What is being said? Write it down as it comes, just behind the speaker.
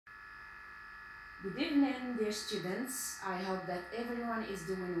Good evening, dear students. I hope that everyone is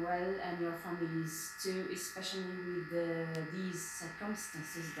doing well and your families too, especially with these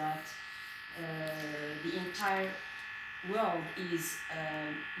circumstances that the entire world is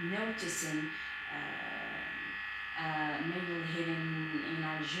noticing, mainly here in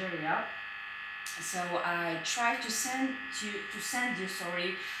Algeria. So I try to send you,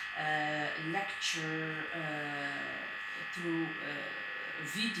 lecture through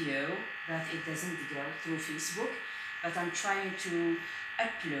video, but it doesn't go through Facebook. But I'm trying to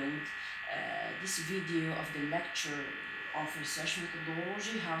upload this video of the lecture of research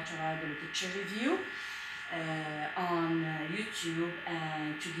methodology, how to write a literature review on YouTube,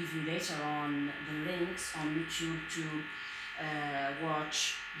 and to give you later on the links on YouTube to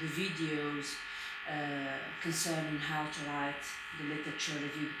watch the videos concerning how to write the literature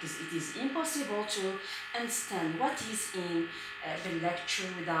review, because it is impossible to understand what is in the lecture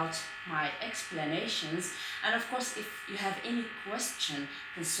without my explanations. And of course, if you have any question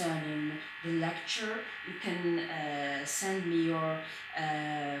concerning the lecture, you can send me your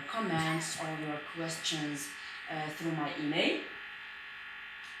comments or your questions through my email.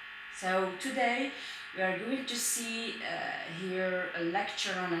 So today we are going to see here a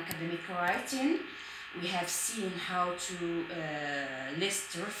lecture on academic writing. We have seen how to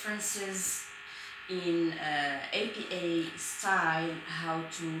list references in APA style, how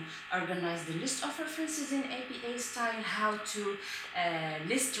to organize the list of references in APA style, how to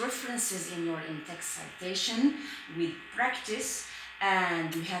list references in your in-text citation with practice.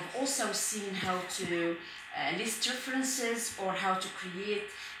 And we have also seen how to list references or how to create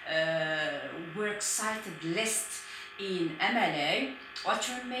works cited list in MLA. What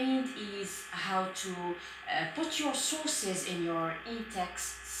remained is how to put your sources in your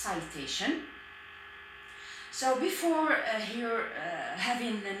in-text citation. So before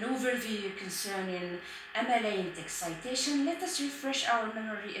having an overview concerning MLA in-text citation, let us refresh our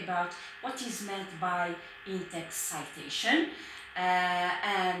memory about what is meant by in-text citation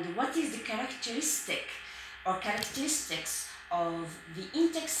and what is the characteristics of the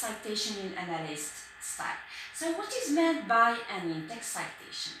in-text citation in analyst style. So what is meant by an in-text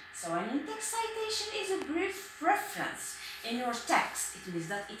citation? So an in-text citation is a brief reference in your text. It means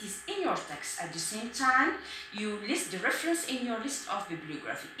that it is in your text. At the same time, you list the reference in your list of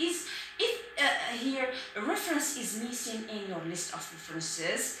bibliography. If here a reference is missing in your list of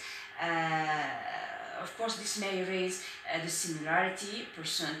references, of course this may raise the similarity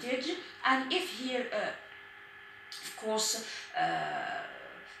percentage, and if here of course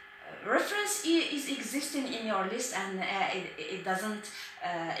reference is existing in your list and it doesn't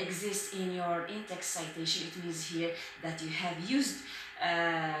exist in your in-text citation, it means here that you have used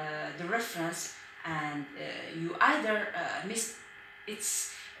the reference and you either missed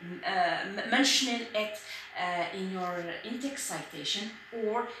its mentioning it in your in-text citation,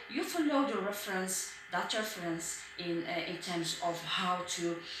 or you follow the reference, that reference in terms of how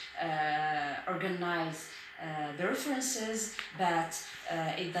to organize the references, but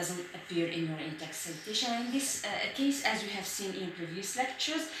it doesn't appear in your in-text citation. In this case, as we have seen in previous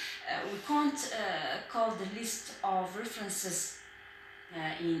lectures, we can't call the list of references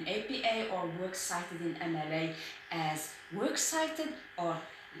in APA or works cited in MLA as works cited or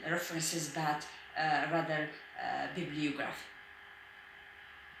references, but rather bibliography.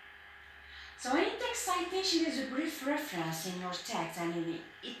 So an in-text citation is a brief reference in your text, and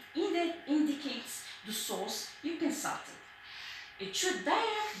it indicates the source you consulted. It should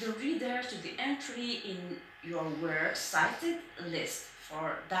direct the reader to the entry in your works cited list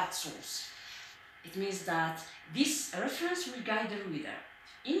for that source. It means that this reference will guide the reader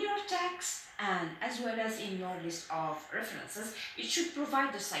in your text and as well as in your list of references. It should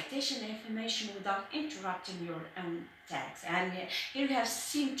provide the citation information without interrupting your own text. And here we have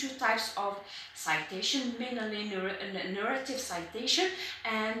seen two types of citation, mainly narrative citation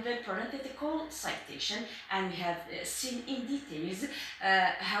and the parenthetical citation, and we have seen in details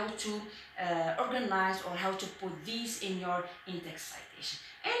how to organize or how to put these in your in-text citation.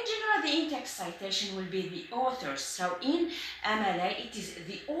 In general, the in-text citation will be the author's. So in MLA, it is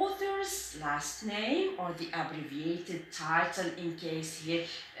the author's last name or the abbreviated title, in case here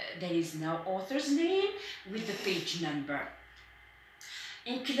there is no author's name, with the page number.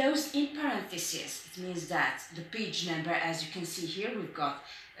 Enclosed in parentheses, it means that the page number, as you can see here, we've got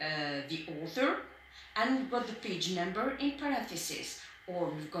the author and we've got the page number in parentheses, or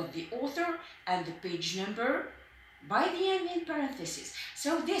we've got the author and the page number by the end in parentheses.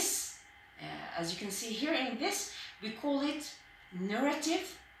 So this, as you can see here in this, we call it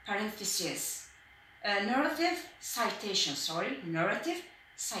narrative parentheses, narrative citation,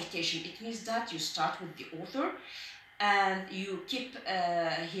 citation. It means that you start with the author and you keep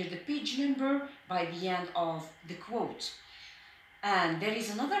here the page number by the end of the quote. And there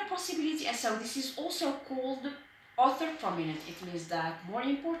is another possibility, and so this is also called author prominent. It means that more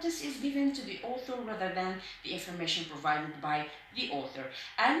importance is given to the author rather than the information provided by the author.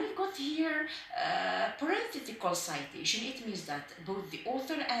 And we've got here parenthetical citation. It means that both the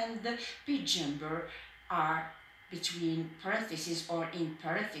author and the page number are between parentheses or in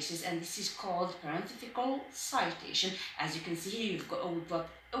parentheses, and this is called parenthetical citation. As you can see here, we've got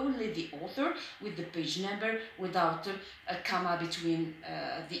only the author with the page number without a comma between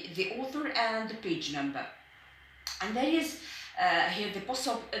the author and the page number. And there is here the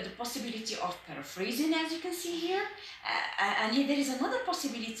possibility of paraphrasing, as you can see here. And here there is another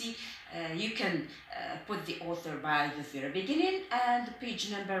possibility. You can put the author by the very beginning and the page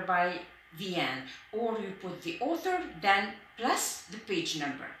number by the end, or you put the author then plus the page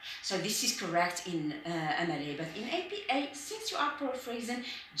number. So this is correct in MLA, but in APA, since you are paraphrasing,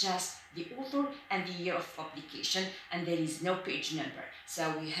 just the author and the year of publication, and there is no page number.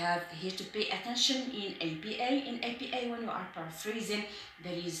 So we have here to pay attention in APA. In APA, when you are paraphrasing,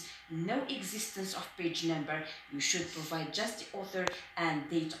 there is no existence of page number. You should provide just the author and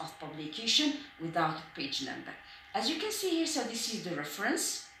date of publication without page number. As you can see here, so this is the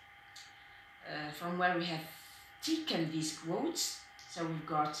reference from where we have taken these quotes. So we've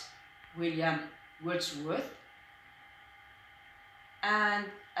got William Wordsworth, and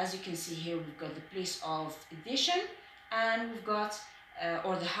as you can see here, we've got the place of edition, and we've got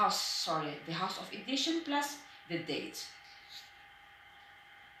or the house of edition plus the date.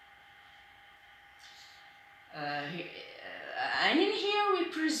 And in here we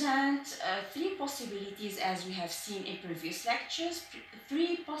present three possibilities, as we have seen in previous lectures.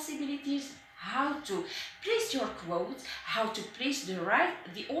 Three possibilities how to place your quote, how to place the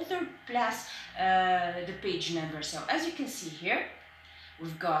author plus the page number. So as you can see here,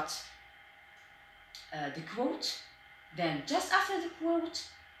 we've got the quote, then just after the quote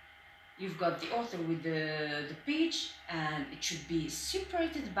you've got the author with the page, and it should be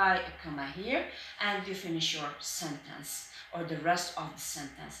separated by a comma here, and you finish your sentence or the rest of the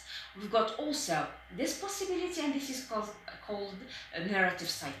sentence. We've got also this possibility, and this is called a narrative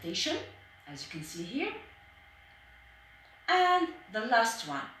citation, as you can see here. And the last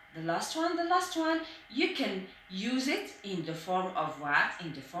one, you can use it in the form of what?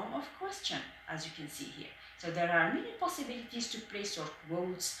 In the form of question, as you can see here. So there are many possibilities to place your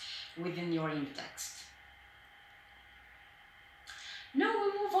quotes within your in-text. Now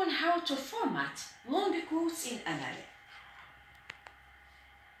we move on how to format long quotes in MLA.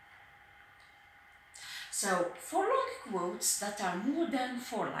 So for long quotes that are more than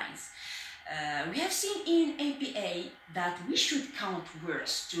 4 lines, we have seen in APA that we should count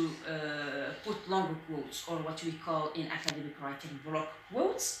words to put longer quotes, or what we call in academic writing block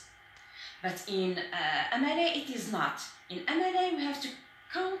quotes. But in MLA it is not. In MLA we have to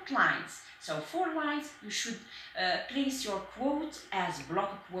count lines. So 4 lines, you should place your quote as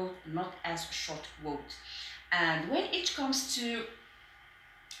block quote, not as short quote. And when it comes to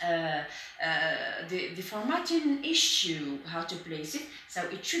the formatting issue, how to place it, so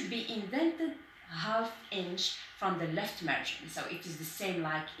it should be indented ½ inch from the left margin. So it is the same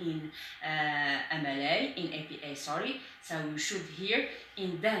like in MLA, in APA, sorry. So you should here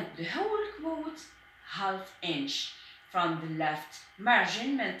indent the whole quote ½ inch from the left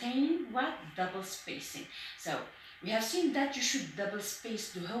margin, maintaining what? Double spacing. So we have seen that you should double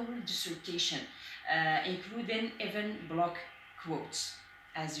space the whole dissertation, including even block quotes,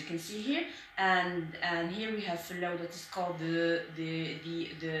 as you can see here. And here we have below that is called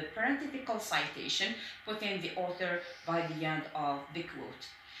the parenthetical citation, putting the author by the end of the quote.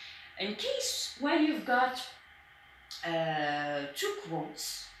 In case when you've got 2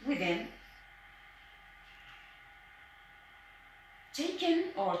 quotes within taken,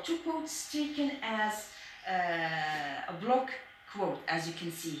 or 2 quotes taken as a block quote, as you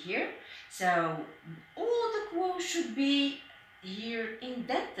can see here. So all the quotes should be here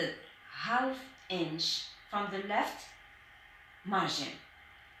indented ½ inch from the left margin.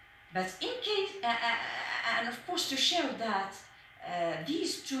 But in case, and of course to show that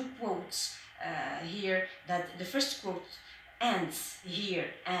these 2 quotes here, that the first quote ends here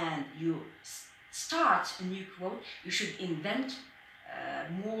and you start a new quote, you should indent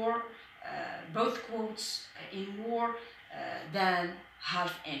more, both quotes in more than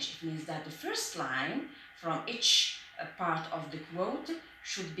 ½ inch. It means that the first line from each part of the quote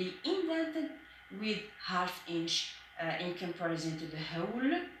should be indented with ½ inch in comparison to the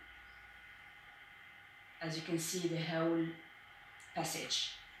whole, as you can see, the whole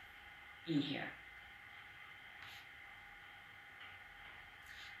passage. in here.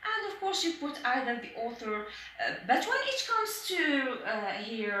 And of course you put either the author, but when it comes to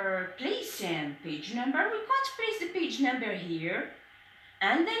here placing page number, we can't place the page number here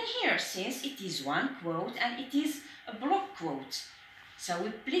and then here, since it is one quote and it is a block quote. So we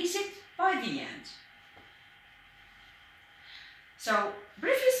place it by the end. So,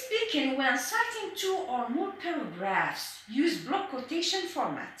 briefly speaking, when citing 2 or more paragraphs, use block quotation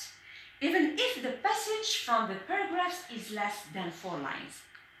format, even if the passage from the paragraphs is less than 4 lines.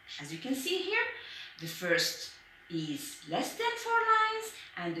 As you can see here, the first is less than 4 lines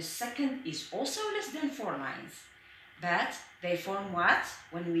and the second is also less than 4 lines. But they form what?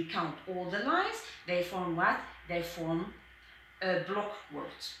 When we count all the lines, they form what? They form a block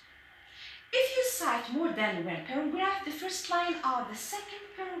quote. If you cite more than 1 paragraph, the first line of the second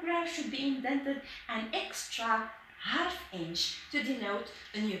paragraph should be indented an extra ½ inch to denote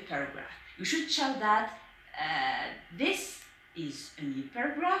a new paragraph. You should show that this is a new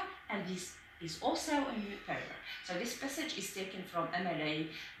paragraph and this is also a new paragraph. So this passage is taken from MLA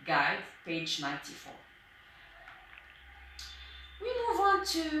Guide, page 94. We move on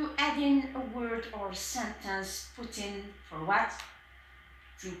to adding a word or sentence put in for what?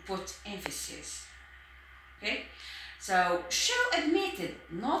 To put emphasis. Okay? So, Shaw admitted,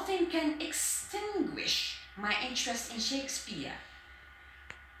 nothing can extinguish my interest in Shakespeare.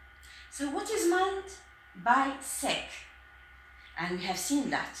 So what is meant by sick? And we have seen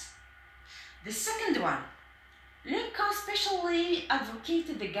that. The second one, Lincoln specially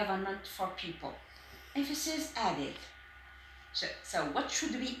advocated the government for people. Emphasis added. So what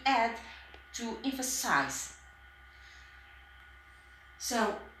should we add to emphasize?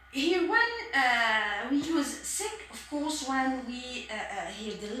 So here when we use sick, of course, when we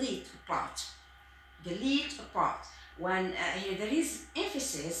here delete a part. When here there is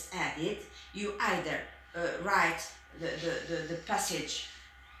emphasis added, you either write the passage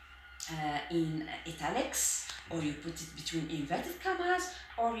in italics, or you put it between inverted commas,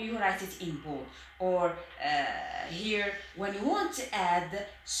 or you write it in bold. Or here, when you want to add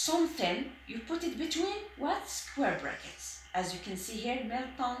something, you put it between what? Square brackets. As you can see here,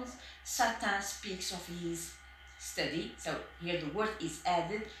 Milton's Citation speaks of his study. So here the word is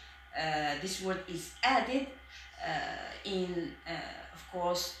added. This word is added in, of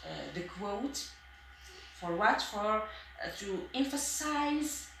course, the quote. For what? For to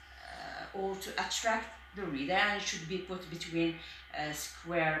emphasize or to attract the reader, and it should be put between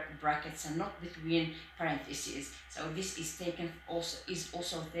square brackets and not between parentheses. So this is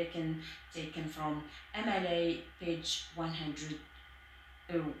also taken from MLA page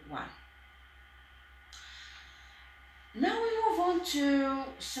 101. Now we move on to,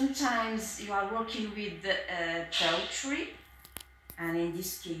 sometimes you are working with poetry, and in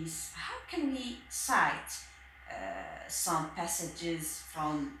this case, how can we cite some passages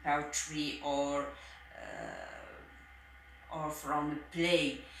from poetry or from a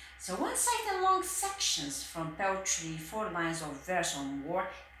play? So when citing long sections from poetry, 4 lines of verse or more,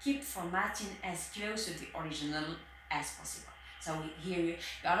 keep formatting as close to the original as possible. So here you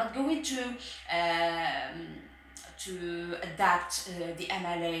are not going to adapt the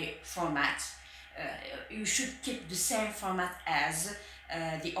MLA format. You should keep the same format as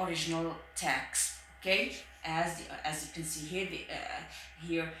the original text. Okay, as you can see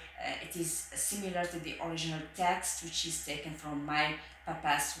here, it is similar to the original text, which is taken from my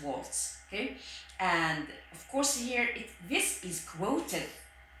Papa's Waltz. Okay, and of course here this is quoted.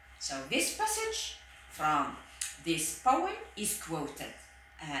 So this passage from this poem is quoted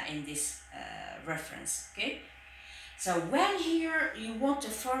in this reference. Okay, so when here you want to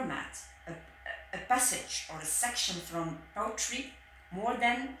format a passage or a section from poetry more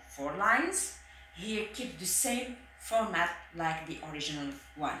than 4 lines, here keep the same format like the original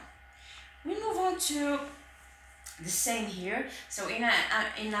one. We move on to the same here. So in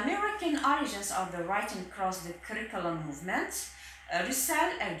American Origins of the Writing Across the Curriculum Movement,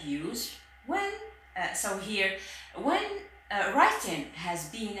 Russell argues when writing has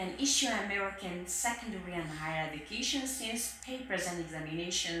been an issue in American secondary and higher education since papers and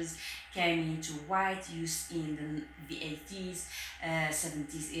examinations came into wide use in the 80s,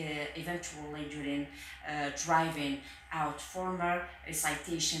 70s, eventually during driving out formal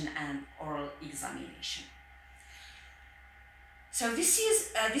recitation and oral examination. So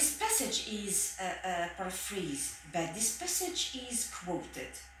this passage is paraphrased, but this passage is quoted.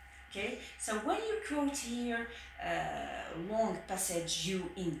 Okay, so when you quote here long passage,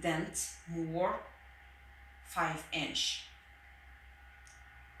 you indent more 5 inch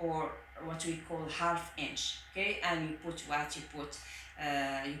or what we call ½ inch. Okay, and you put what? You put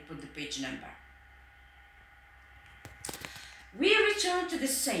you put the page number. We return to the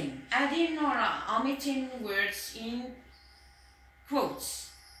same, adding or omitting words in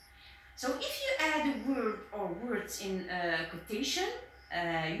quotes. So if you add a word or words in quotation,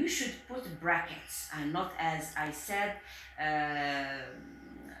 you should put brackets and not, as I said,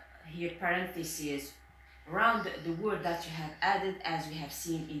 here parentheses around the word that you have added, as we have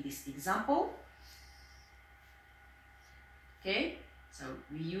seen in this example. Okay, so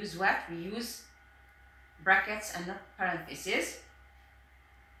we use what? We use brackets and not parentheses.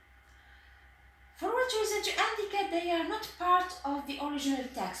 For what reason? To indicate they are not part of the original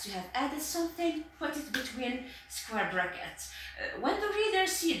text. You have added something, put it between square brackets. When the reader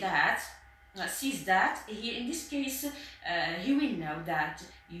sees that, here in this case, he will know that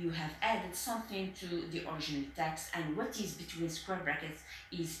you have added something to the original text, and what is between square brackets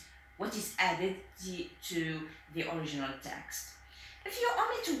is what is added to the original text. If you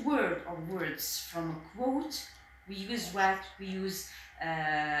omit a word or words from a quote, we use what? We use,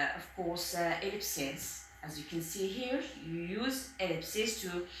 of course, ellipses. As you can see here, you use ellipses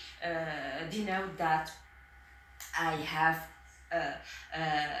to denote that I have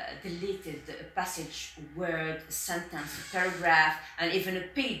deleted a passage, word, a sentence, a paragraph, and even a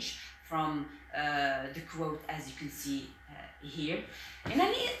page from the quote, as you can see here. In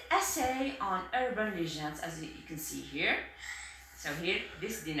an essay on urban legends, as you can see here, so here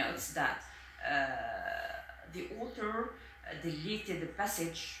this denotes that the author deleted the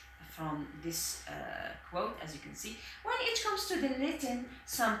passage from this quote, as you can see. When it comes to deleting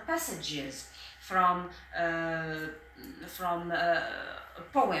some passages from a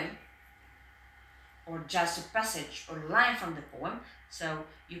poem, or just a passage or line from the poem, so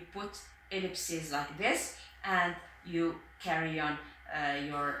you put ellipses like this, and you carry on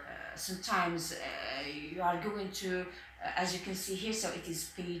your sometimes you are going to, as you can see here, so it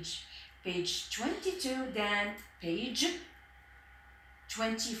is page 22, then page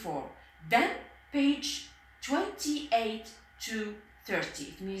 24, then page 28 to 30.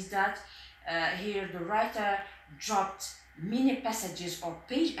 It means that here the writer dropped many passages or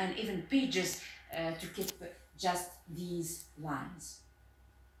page and even pages to keep just these lines.